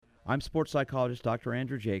I'm sports psychologist Dr.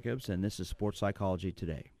 Andrew Jacobs, and this is Sports Psychology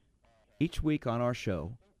Today. Each week on our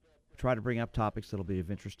show, we try to bring up topics that will be of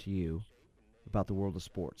interest to you about the world of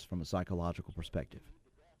sports from a psychological perspective.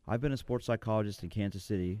 I've been a sports psychologist in Kansas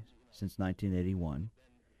City since 1981.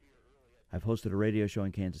 I've hosted a radio show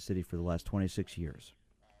in Kansas City for the last 26 years.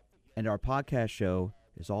 And our podcast show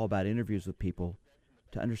is all about interviews with people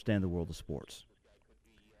to understand the world of sports.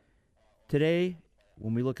 Today,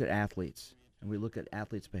 when we look at athletes and we look at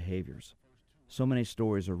athletes' behaviors, so many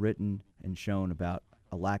stories are written and shown about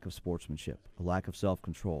a lack of sportsmanship, a lack of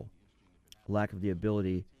self-control, a lack of the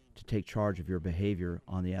ability to take charge of your behavior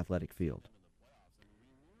on the athletic field.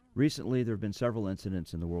 Recently, there have been several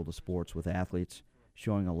incidents in the world of sports with athletes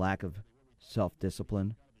showing a lack of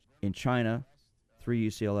self-discipline. In China, 3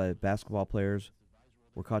 UCLA basketball players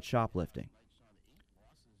were caught shoplifting.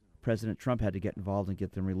 President Trump had to get involved and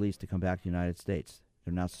get them released to come back to the United States.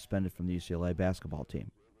 They're now suspended from the UCLA basketball team.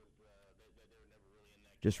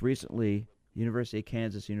 Just recently, University of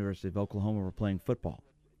Kansas, University of Oklahoma were playing football.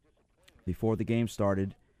 Before the game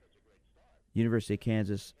started, University of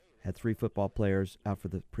Kansas had 3 football players out for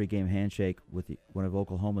the pregame handshake with one of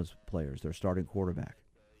Oklahoma's players, their starting quarterback.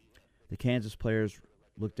 The Kansas players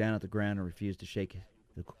looked down at the ground and refused to shake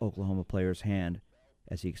the Oklahoma player's hand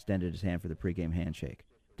as he extended his hand for the pregame handshake,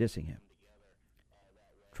 dissing him,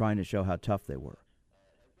 trying to show how tough they were.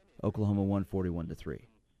 Oklahoma won 41-3.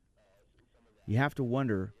 You have to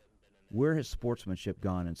wonder, where has sportsmanship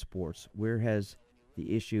gone in sports? Where has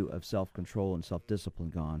the issue of self-control and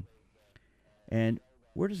self-discipline gone? And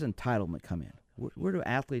where does entitlement come in? Where do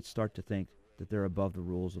athletes start to think that they're above the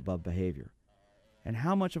rules, above behavior? And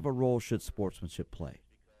how much of a role should sportsmanship play?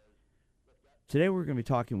 Today we're going to be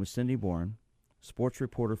talking with Cindy Boren, sports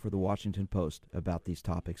reporter for the Washington Post, about these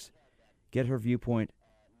topics. Get her viewpoint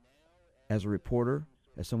as a reporter,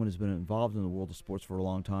 as someone who's been involved in the world of sports for a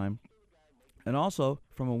long time, and also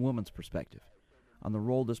from a woman's perspective on the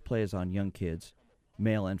role this plays on young kids,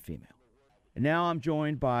 male and female. And now I'm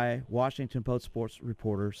joined by Washington Post sports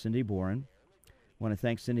reporter Cindy Boren. I want to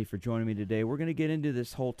thank Cindy for joining me today. We're going to get into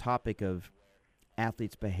this whole topic of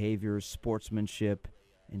athletes' behaviors, sportsmanship,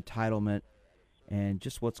 entitlement, and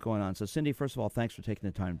just what's going on. So, Cindy, first of all, thanks for taking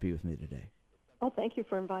the time to be with me today. Oh, thank you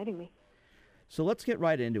for inviting me. So let's get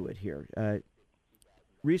right into it here.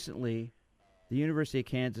 Recently, the University of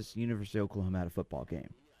Kansas and University of Oklahoma had a football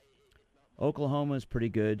game. Oklahoma is pretty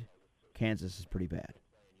good. Kansas is pretty bad.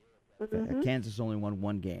 Mm-hmm. Kansas only won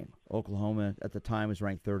 1 game. Oklahoma, at the time, was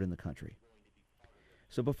ranked 3rd in the country.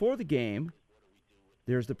 So before the game,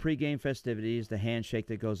 there's the pregame festivities, the handshake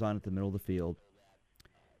that goes on at the middle of the field.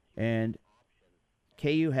 And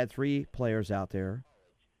KU had 3 players out there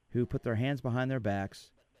who put their hands behind their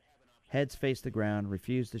backs, heads faced the ground,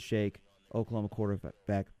 refused to shake Oklahoma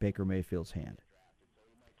quarterback Baker Mayfield's hand.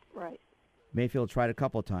 Right. Mayfield tried a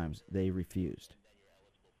couple of times. They refused.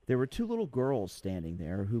 There were 2 little girls standing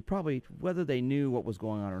there who probably, whether they knew what was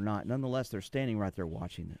going on or not, nonetheless, they're standing right there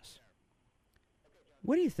watching this.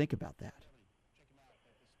 What do you think about that?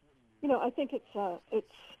 You know, I think it's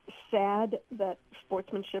sad that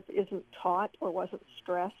sportsmanship isn't taught or wasn't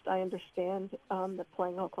stressed. I understand that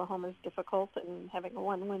playing Oklahoma is difficult and having a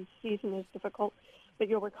 1-win season is difficult. But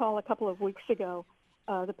you'll recall a couple of weeks ago,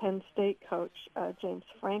 the Penn State coach, James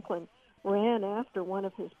Franklin, ran after one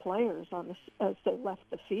of his players as they left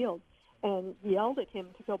the field and yelled at him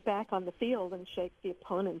to go back on the field and shake the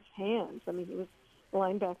opponent's hands. I mean, the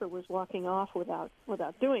linebacker was walking off without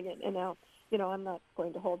doing it. And now, you know, I'm not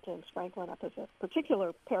going to hold James Franklin up as a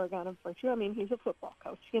particular paragon of virtue. I mean, he's a football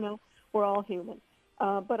coach. You know, we're all human.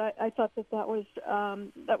 But I thought that was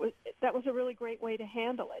a really great way to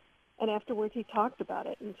handle it. And afterwards, he talked about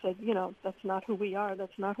it and said, you know, that's not who we are.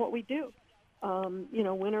 That's not what we do. You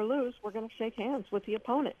know, win or lose, we're going to shake hands with the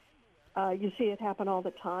opponent. You see it happen all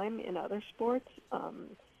the time in other sports,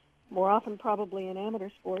 more often probably in amateur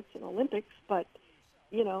sports and Olympics, but,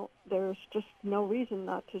 you know, there's just no reason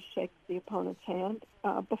not to shake the opponent's hand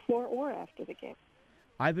before or after the game.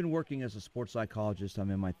 I've been working as a sports psychologist.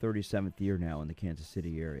 I'm in my 37th year now in the Kansas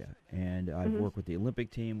City area, and I've worked with the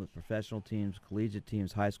Olympic team, with professional teams, collegiate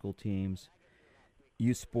teams, high school teams,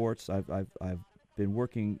 youth sports. I've been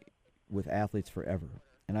working with athletes forever,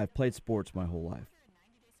 and I've played sports my whole life.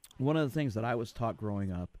 One of the things that I was taught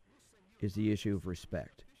growing up is the issue of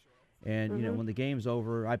respect. And you know, when the game's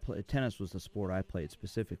over, tennis was the sport I played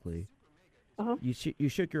specifically. You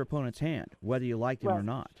shook your opponent's hand, whether you liked him or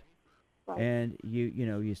not. Right. And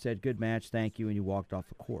you said good match, thank you, and you walked off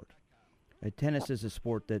the court. Tennis is a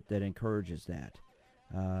sport that encourages that.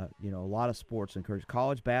 A lot of sports encourage.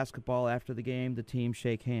 College basketball, after the game, the teams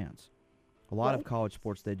shake hands. A lot of college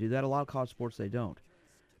sports, they do that. A lot of college sports, they don't.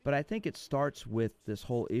 But I think it starts with this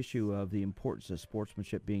whole issue of the importance of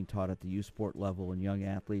sportsmanship being taught at the youth sport level and young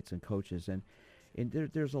athletes and coaches. And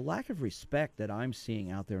there's a lack of respect that I'm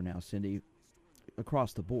seeing out there now, Cindy,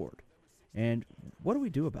 across the board. And what do we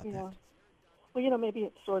do about Yeah. that? Well, maybe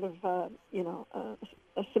it's sort of,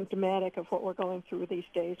 a symptomatic of what we're going through these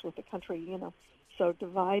days with the country, so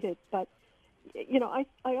divided. But, I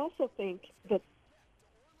also think that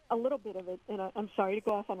a little bit of it, and I'm sorry to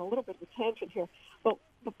go off on a little bit of a tangent here, but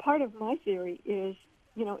part of my theory is,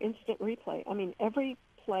 instant replay. I mean, every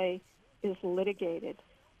play is litigated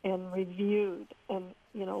and reviewed and,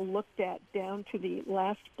 looked at down to the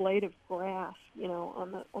last blade of grass,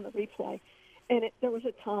 on the replay. And there was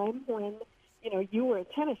a time when, you were a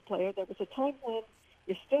tennis player. There was a time when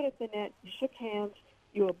you stood at the net, you shook hands,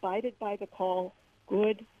 you abided by the call,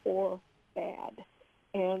 good or bad.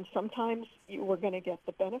 And sometimes you were going to get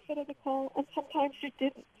the benefit of the call, and sometimes you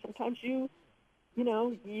didn't. Sometimes you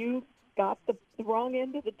got the wrong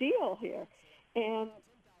end of the deal here. And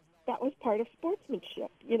that was part of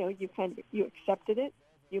sportsmanship. You accepted it,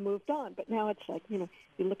 you moved on. But now it's like, you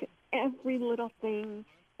look at every little thing,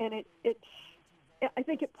 and I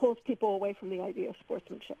think it pulls people away from the idea of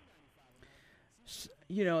sportsmanship.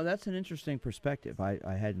 That's an interesting perspective.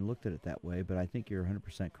 I hadn't looked at it that way, but I think you're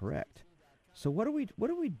 100% correct. So what do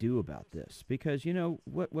we do about this? Because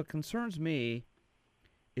what concerns me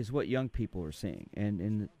is what young people are seeing, and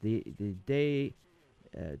in the day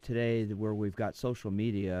today where we've got social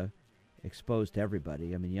media exposed to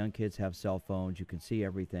everybody. I mean, young kids have cell phones; you can see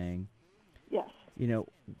everything. Yes.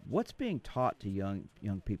 What's being taught to young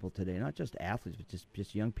people today? Not just athletes, but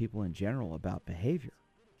just young people in general about behavior.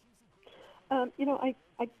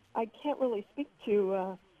 I can't really speak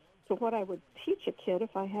to what I would teach a kid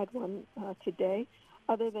if I had one today,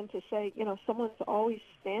 other than to say, someone's always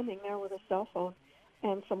standing there with a cell phone,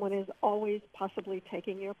 and someone is always possibly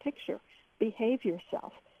taking your picture. Behave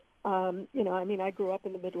yourself. I grew up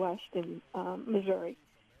in the Midwest in Missouri,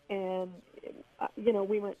 and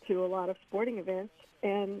we went to a lot of sporting events,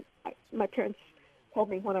 and my parents told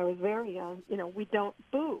me when I was very young, we don't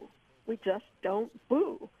boo. We just don't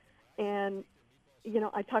boo. And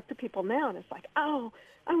I talk to people now, and it's like, oh,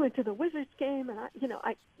 I went to the Wizards game, and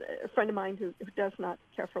a friend of mine who does not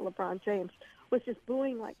care for LeBron James was just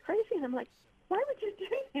booing like crazy, and I'm like, why would you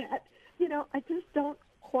do that? I just don't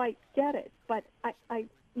quite get it. But I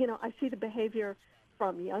see the behavior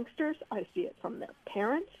from youngsters. I see it from their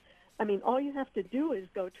parents. I mean, all you have to do is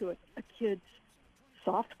go to a kid's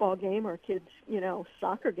softball game or a kid's,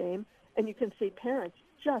 soccer game, and you can see parents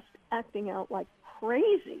just acting out like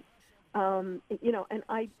crazy. And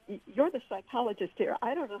you're the psychologist here.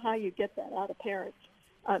 I don't know how you get that out of parents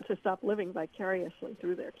to stop living vicariously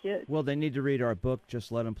through their kids. Well, they need to read our book,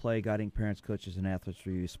 Just Let Them Play, Guiding Parents, Coaches, and Athletes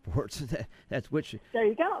Through Youth Sports. That's which. There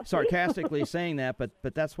you go. Sarcastically saying that, but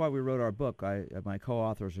that's why we wrote our book. My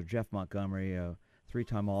co-authors are Jeff Montgomery, a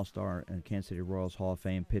three-time All-Star and Kansas City Royals Hall of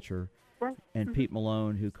Fame pitcher, Right. and Pete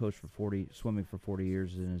Malone, who coached swimming for 40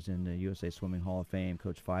 years and is in the USA Swimming Hall of Fame,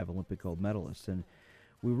 coached 5 Olympic gold medalists. And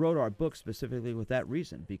we wrote our book specifically with that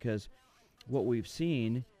reason, because what we've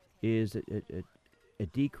seen is a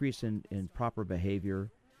decrease in proper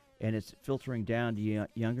behavior, and it's filtering down to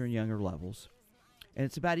younger and younger levels. And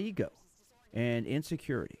it's about ego and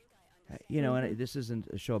insecurity. And this isn't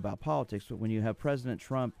a show about politics, but when you have President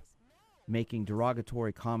Trump making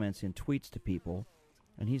derogatory comments in tweets to people,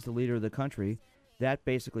 and he's the leader of the country, that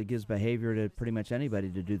basically gives behavior to pretty much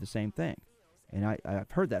anybody to do the same thing. And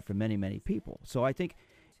I've heard that from many, many people. So I think,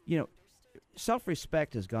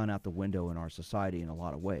 self-respect has gone out the window in our society in a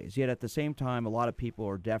lot of ways. Yet at the same time, a lot of people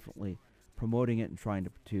are definitely promoting it and trying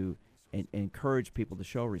to encourage people to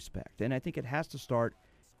show respect. And I think it has to start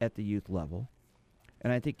at the youth level.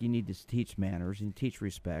 And I think you need to teach manners and teach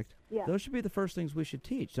respect. Yeah. Those should be the first things we should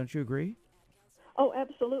teach. Don't you agree? Oh,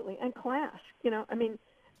 absolutely. And class.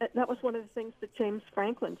 That was one of the things that James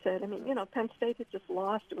Franklin said. Penn State had just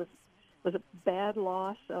lost. It was a bad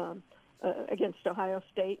loss against Ohio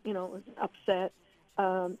State. It was an upset.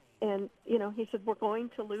 And he said, we're going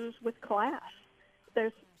to lose with class.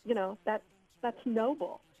 There's, that's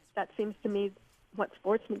noble. That seems to me what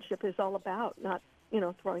sportsmanship is all about, not,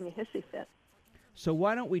 throwing a hissy fit. So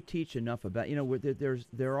why don't we teach enough about,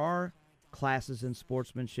 there are classes in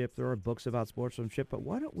sportsmanship, there are books about sportsmanship, but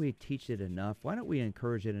why don't we teach it enough? Why don't we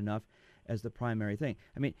encourage it enough as the primary thing?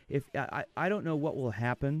 If I don't know what will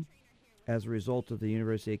happen as a result of the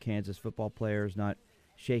University of Kansas football players not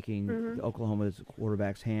shaking Oklahoma's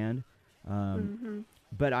quarterback's hand,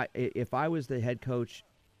 but if I was the head coach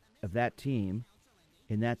of that team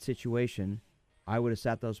in that situation, I would have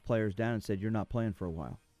sat those players down and said, you're not playing for a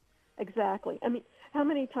while. Exactly. How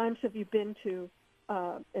many times have you been to,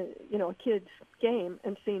 a kid's game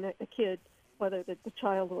and seen a kid, whether the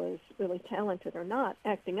child was really talented or not,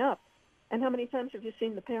 acting up? And how many times have you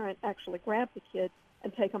seen the parent actually grab the kid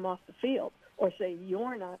and take him off the field or say,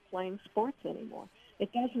 you're not playing sports anymore? It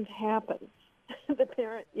doesn't happen. The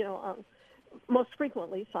parent, most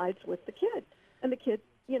frequently sides with the kid. And the kid,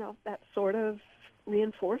 that sort of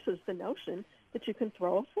reinforces the notion that you can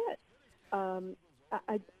throw a fit. And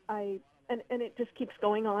it just keeps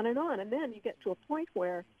going on. And then you get to a point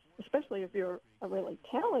where, especially if you're a really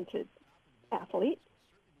talented athlete,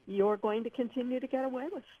 you're going to continue to get away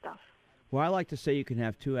with stuff. Well, I like to say you can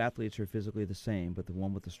have two athletes who are physically the same, but the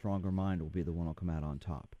one with the stronger mind will be the one who'll come out on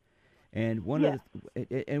top. And one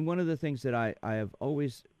of the things that I have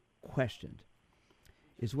always questioned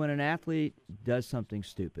is when an athlete does something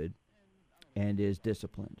stupid and is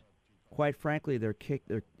disciplined. Quite frankly,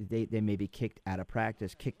 they may be kicked out of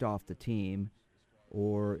practice, kicked off the team,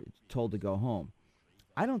 or told to go home.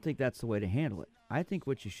 I don't think that's the way to handle it. I think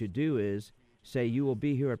what you should do is say, you will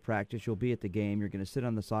be here at practice, you'll be at the game, you're going to sit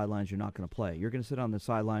on the sidelines, you're not going to play. You're going to sit on the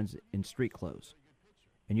sidelines in street clothes,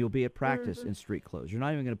 and you'll be at practice in street clothes. You're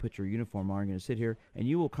not even going to put your uniform on. You're going to sit here, and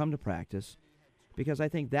you will come to practice, because I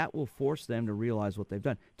think that will force them to realize what they've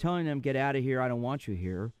done. Telling them, get out of here, I don't want you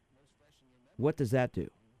here, what does that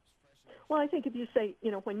do? Well, I think if you say,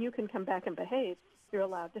 when you can come back and behave, you're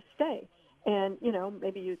allowed to stay. And,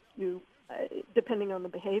 maybe you depending on the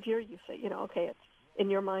behavior, you say, okay, it's in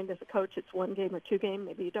your mind as a coach, it's one game or two game.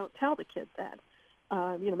 Maybe you don't tell the kid that.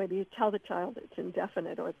 Maybe you tell the child it's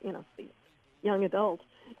indefinite, or, the young adult,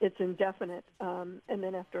 it's indefinite. And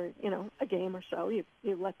then after, a game or so, you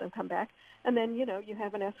let them come back. And then, you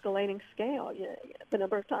have an escalating scale. The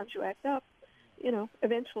number of times you act up,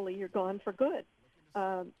 eventually you're gone for good.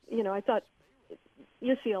 I thought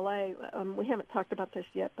UCLA, we haven't talked about this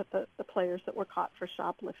yet, but the players that were caught for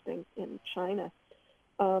shoplifting in China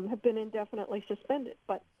have been indefinitely suspended.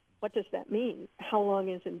 But what does that mean? How long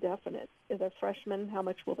is indefinite? If they're freshmen, how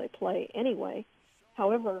much will they play anyway?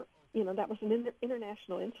 However, that was an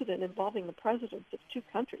international incident involving the presidents of two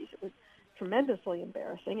countries. It was tremendously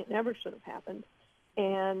embarrassing. It never should have happened.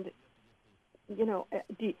 And,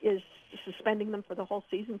 is suspending them for the whole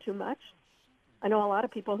season too much? I know a lot of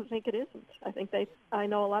people who think it isn't. I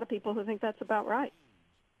know a lot of people who think that's about right.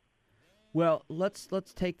 Well, let's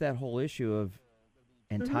take that whole issue of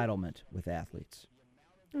entitlement with athletes.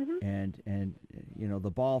 And the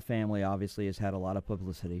Ball family obviously has had a lot of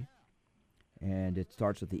publicity, and it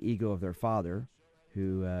starts with the ego of their father,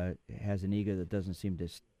 who has an ego that doesn't seem to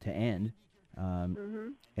end.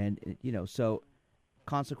 And so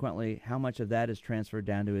consequently, how much of that is transferred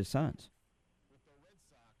down to his sons?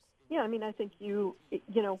 Yeah, I think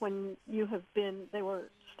when you have been, they were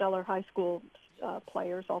stellar high school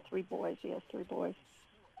players, all three boys. He has three boys,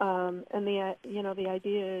 and the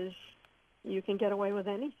idea is you can get away with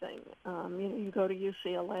anything. You go to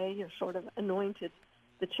UCLA, you're sort of anointed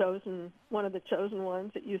one of the chosen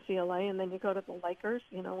ones at UCLA, and then you go to the Lakers,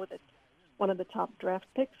 with one of the top draft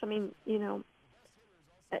picks.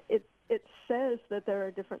 It says that there are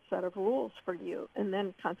a different set of rules for you, and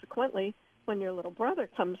then consequently, when your little brother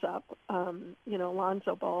comes up,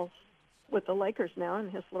 Lonzo Ball's with the Lakers now,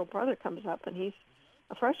 and his little brother comes up, and he's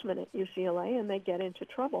a freshman at UCLA, and they get into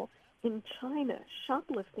trouble in China,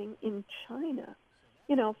 shoplifting in China.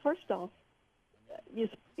 First off, you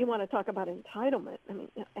want to talk about entitlement.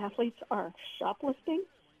 Athletes are shoplifting.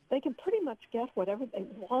 They can pretty much get whatever they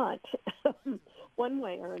want, one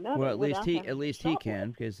way or another. Well, at least he can,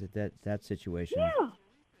 because that situation. Yeah.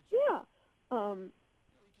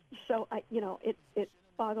 So it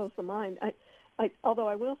boggles the mind. Although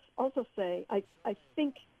I will also say I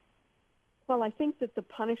think that the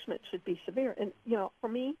punishment should be severe. And for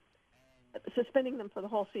me, suspending them for the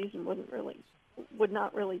whole season would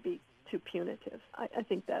not really be too punitive. I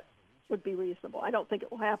think that would be reasonable. I don't think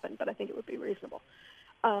it will happen, but I think it would be reasonable.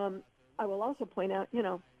 I will also point out,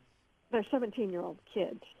 they're 17-year-old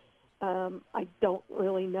kids. I don't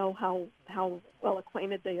really know how well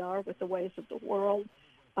acquainted they are with the ways of the world.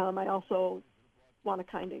 I also want to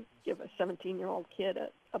kind of give a 17-year-old kid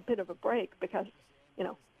a bit of a break because,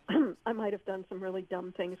 I might have done some really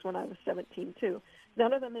dumb things when I was 17 too.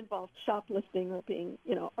 None of them involved shoplifting or being,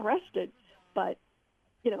 arrested, but,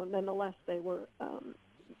 nonetheless they were,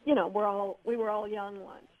 we were all young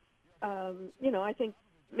ones. I think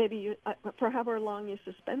maybe for however long you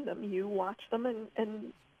suspend them, you watch them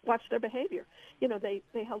and watch their behavior.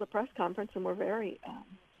 They held a press conference and were very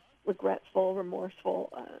regretful,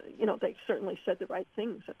 remorseful. They certainly said the right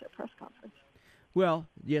things at their press conference. Well,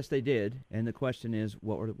 yes, they did. And the question is,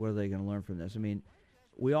 what are they going to learn from this?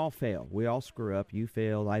 we all fail. We all screw up. You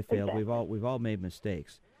failed. I failed. Exactly. We've all made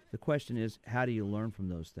mistakes. The question is, how do you learn from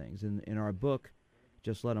those things? In our book,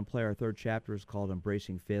 Just Let Them Play, our third chapter is called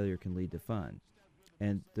 "Embracing Failure Can Lead to Fun,"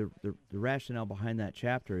 and the rationale behind that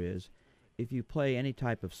chapter is, if you play any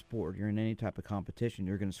type of sport, you're in any type of competition,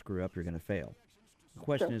 you're going to screw up. You're going to fail. The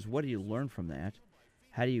question Sure. is, what do you learn from that?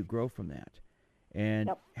 How do you grow from that? And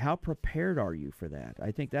Yep. how prepared are you for that?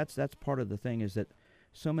 I think that's part of the thing, is that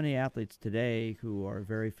so many athletes today who are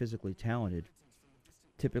very physically talented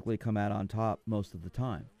typically come out on top most of the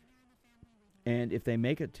time. And if they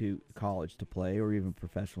make it to college to play, or even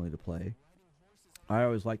professionally to play, I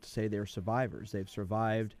always like to say they're survivors. They've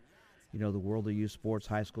survived, the world of youth sports,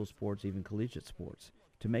 high school sports, even collegiate sports,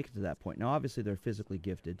 to make it to that point. Now, obviously, they're physically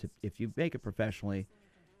gifted. If you make it professionally,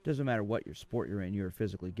 doesn't matter what your sport you're in, you're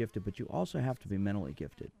physically gifted, but you also have to be mentally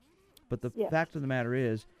gifted. But the Yes. fact of the matter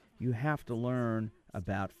is, you have to learn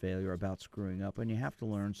about failure, about screwing up, and you have to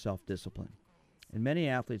learn self-discipline. And many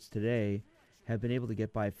athletes today have been able to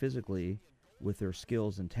get by physically with their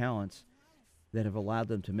skills and talents that have allowed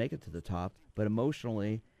them to make it to the top, but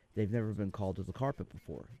emotionally, they've never been called to the carpet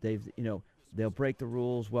before. They'll break the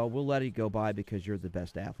rules. Well, we'll let it go by because you're the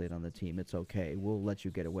best athlete on the team. It's okay. We'll let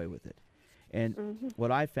you get away with it. And Mm-hmm.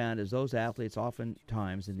 what I found is those athletes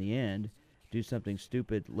oftentimes, in the end, do something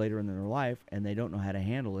stupid later in their life, and they don't know how to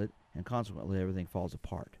handle it, and consequently everything falls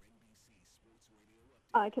apart.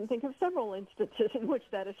 I can think of several instances in which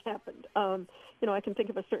that has happened. I can think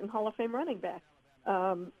of a certain Hall of Fame running back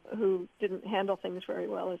who didn't handle things very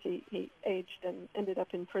well as he aged and ended up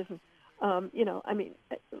in prison.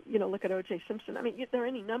 Look at O.J. Simpson. I mean, there are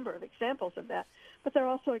any number of examples of that, but there are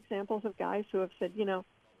also examples of guys who have said,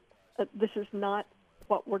 this is not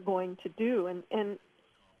what we're going to do, and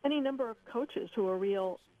any number of coaches who are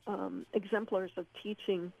real exemplars of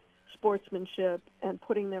teaching sportsmanship and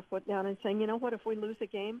putting their foot down and saying, what, if we lose a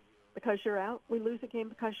game because you're out, we lose a game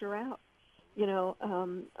because you're out.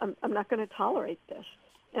 I'm not going to tolerate this.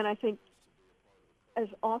 And I think as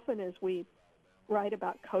often as we write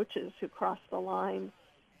about coaches who cross the line,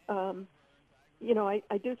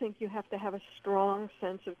 I do think you have to have a strong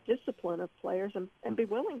sense of discipline of players and be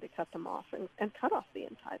willing to cut them off and cut off the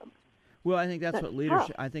entitlement. Well, I think that's what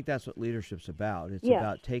leadership. Tough. I think that's what leadership's about. It's Yes.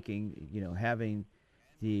 about taking, having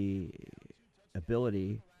the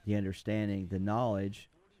ability, the understanding, the knowledge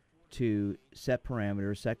to set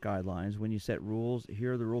parameters, set guidelines. When you set rules,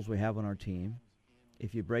 here are the rules we have on our team.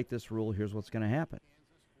 If you break this rule, here's what's going to happen.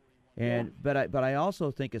 And Yeah. but I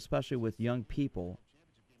also think, especially with young people,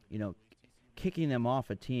 kicking them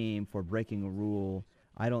off a team for breaking a rule,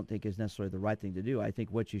 I don't think is necessarily the right thing to do. I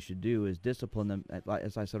think what you should do is discipline them,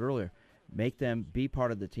 as I said earlier, make them be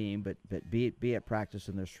part of the team, but be at practice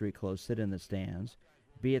in their street clothes, sit in the stands,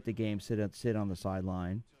 be at the game, sit on the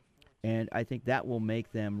sideline, and I think that will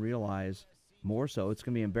make them realize more so. It's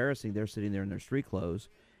going to be embarrassing. They're sitting there in their street clothes,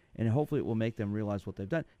 and hopefully it will make them realize what they've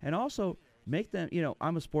done, and also make them.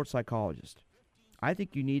 I'm a sports psychologist. I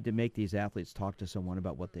think you need to make these athletes talk to someone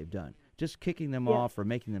about what they've done. Just kicking them Yes. off or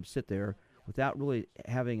making them sit there without really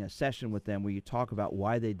having a session with them where you talk about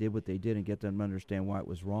why they did what they did and get them to understand why it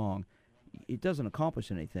was wrong, it doesn't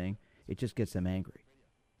accomplish anything. It just gets them angry.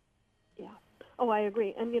 Yeah. Oh, I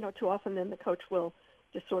agree. And, too often then the coach will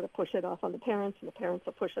just sort of push it off on the parents, and the parents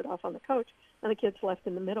will push it off on the coach, and the kid's left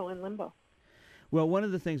in the middle in limbo. Well, one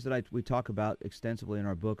of the things that we talk about extensively in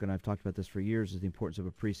our book, and I've talked about this for years, is the importance of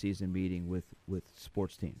a preseason meeting with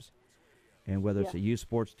sports teams, and whether it's Yeah. a youth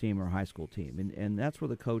sports team or a high school team. And that's where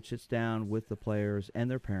the coach sits down with the players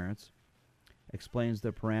and their parents, explains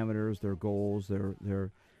their parameters, their goals,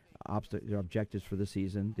 their objectives for the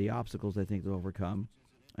season, the obstacles they think they'll overcome,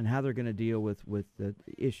 and how they're going to deal with the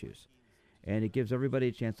issues. And it gives everybody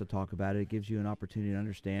a chance to talk about it. It gives you an opportunity to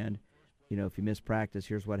understand, if you miss practice,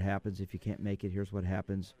 here's what happens. If you can't make it, here's what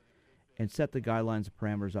happens. And set the guidelines and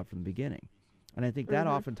parameters up from the beginning. And I think that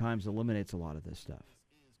oftentimes eliminates a lot of this stuff.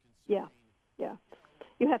 Yeah. Yeah.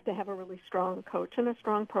 You have to have a really strong coach and a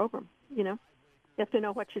strong program, You have to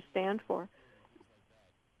know what you stand for.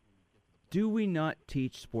 Do we not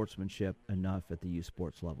teach sportsmanship enough at the youth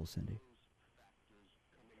sports level, Cindy?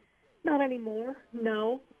 Not anymore,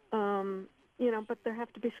 no. But there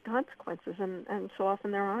have to be consequences, and so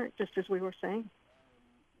often there aren't, just as we were saying.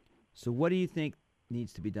 So what do you think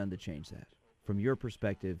needs to be done to change that? From your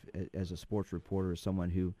perspective as a sports reporter, as someone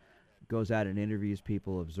who goes out and interviews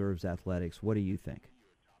people, observes athletics, what do you think?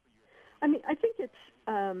 I mean, I think it's,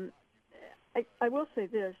 I will say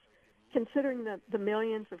this, considering the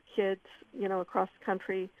millions of kids, across the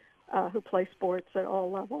country who play sports at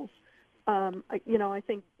all levels, I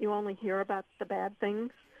think you only hear about the bad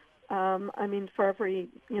things. I mean, for every,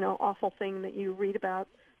 awful thing that you read about,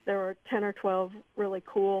 there are 10 or 12 really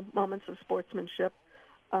cool moments of sportsmanship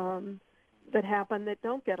that happen that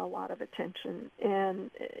don't get a lot of attention. And,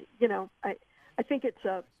 I think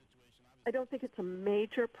I don't think it's a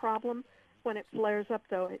major problem. When it flares up,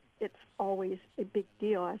 though, it's always a big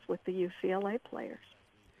deal, as with the UCLA players.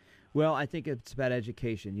 Well, I think it's about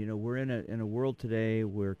education. We're in a world today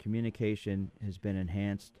where communication has been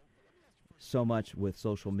enhanced so much with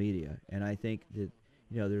social media, and I think that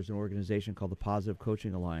there's an organization called the Positive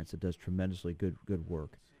Coaching Alliance that does tremendously good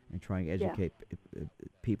work and trying to educate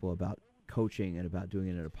people about coaching and about doing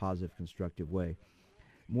it in a positive, constructive way.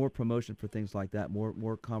 More promotion for things like that,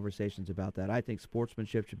 more conversations about that. I think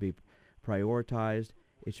sportsmanship should be prioritized.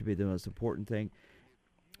 It should be the most important thing.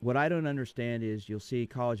 What I don't understand is you'll see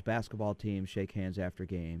college basketball teams shake hands after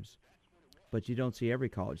games, but you don't see every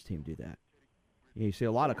college team do that. You see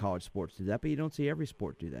a lot of college sports do that, but you don't see every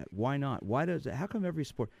sport do that. Why not? Why does it? How come every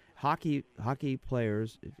sport, hockey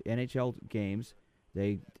players, NHL games,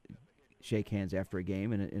 they shake hands after a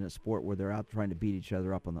game in a sport where they're out trying to beat each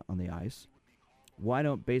other up on the ice? Why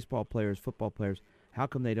don't baseball players, football players, how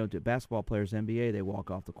come they don't do basketball players, NBA, they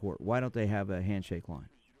walk off the court? Why don't they have a handshake line?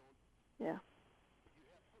 Yeah.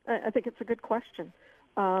 I think it's a good question.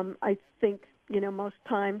 I think, most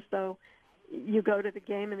times, though, you go to the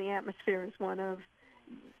game and the atmosphere is one of,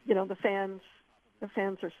 the fans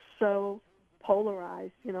are so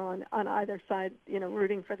polarized, on either side,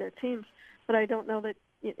 rooting for their teams. But I don't know that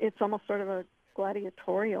it's almost sort of a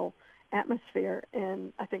gladiatorial atmosphere,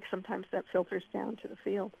 and I think sometimes that filters down to the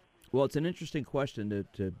field. Well, it's an interesting question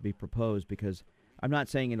to be proposed, because I'm not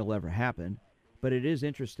saying it'll ever happen, but it is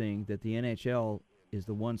interesting that the NHL is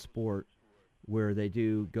the one sport where they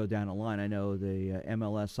do go down a line. I know the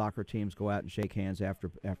MLS soccer teams go out and shake hands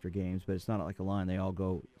after games, but it's not like a line. They all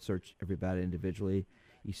go search everybody individually.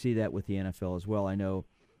 You see that with the NFL as well. I know,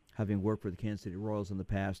 having worked for the Kansas City Royals in the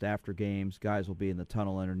past, after games, guys will be in the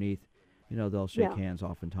tunnel underneath. They'll shake hands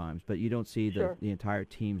oftentimes, but you don't see the entire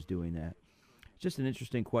teams doing that. It's just an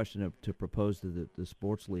interesting question to propose to the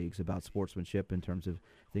sports leagues about sportsmanship in terms of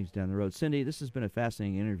things down the road. Cindy, this has been a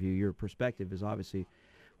fascinating interview. Your perspective is obviously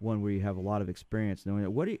one where you have a lot of experience knowing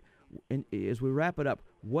that. As we wrap it up,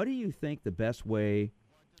 what do you think the best way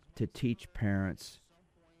to teach parents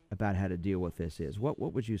about how to deal with this is? What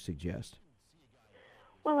would you suggest?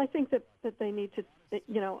 Well, I think that they need to,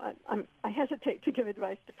 I hesitate to give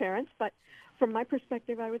advice to parents, but from my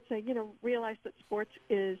perspective, I would say, realize that sports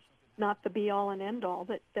is not the be-all and end-all,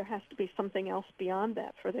 that there has to be something else beyond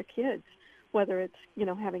that for their kids, whether it's,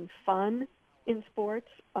 having fun in sports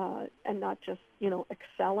and not just,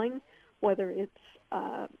 excelling, whether it's,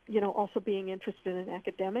 also being interested in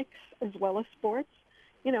academics as well as sports.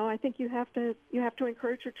 I think you have to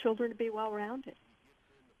encourage your children to be well-rounded.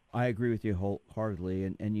 I agree with you wholeheartedly,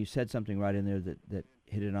 and you said something right in there that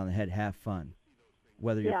hit it on the head. Have fun.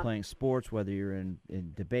 Whether you're playing sports, whether you're in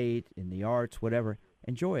debate, in the arts, whatever,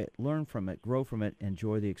 enjoy it, learn from it, grow from it,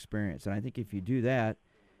 enjoy the experience. And I think if you do that,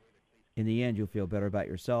 in the end, you'll feel better about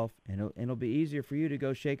yourself, and it'll be easier for you to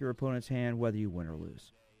go shake your opponent's hand whether you win or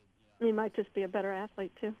lose. You might just be a better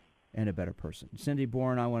athlete, too. And a better person. Cindy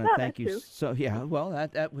Boren, I want to thank you. So,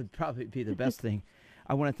 that would probably be the best thing.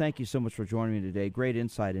 I want to thank you so much for joining me today. Great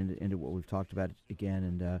insight into what we've talked about again,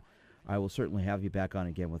 and I will certainly have you back on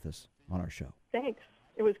again with us on our show. Thanks.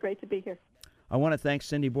 It was great to be here. I want to thank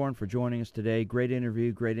Cindy Boren for joining us today. Great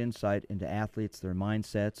interview, great insight into athletes, their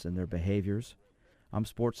mindsets, and their behaviors. I'm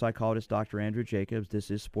sports psychologist Dr. Andrew Jacobs.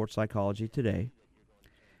 This is Sports Psychology Today.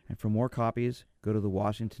 And for more copies, go to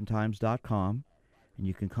thewashingtontimes.com, and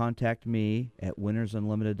you can contact me at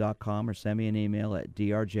winnersunlimited.com or send me an email at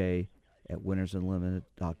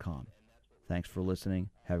drj@winnersunlimited.com. Thanks for listening.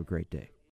 Have a great day.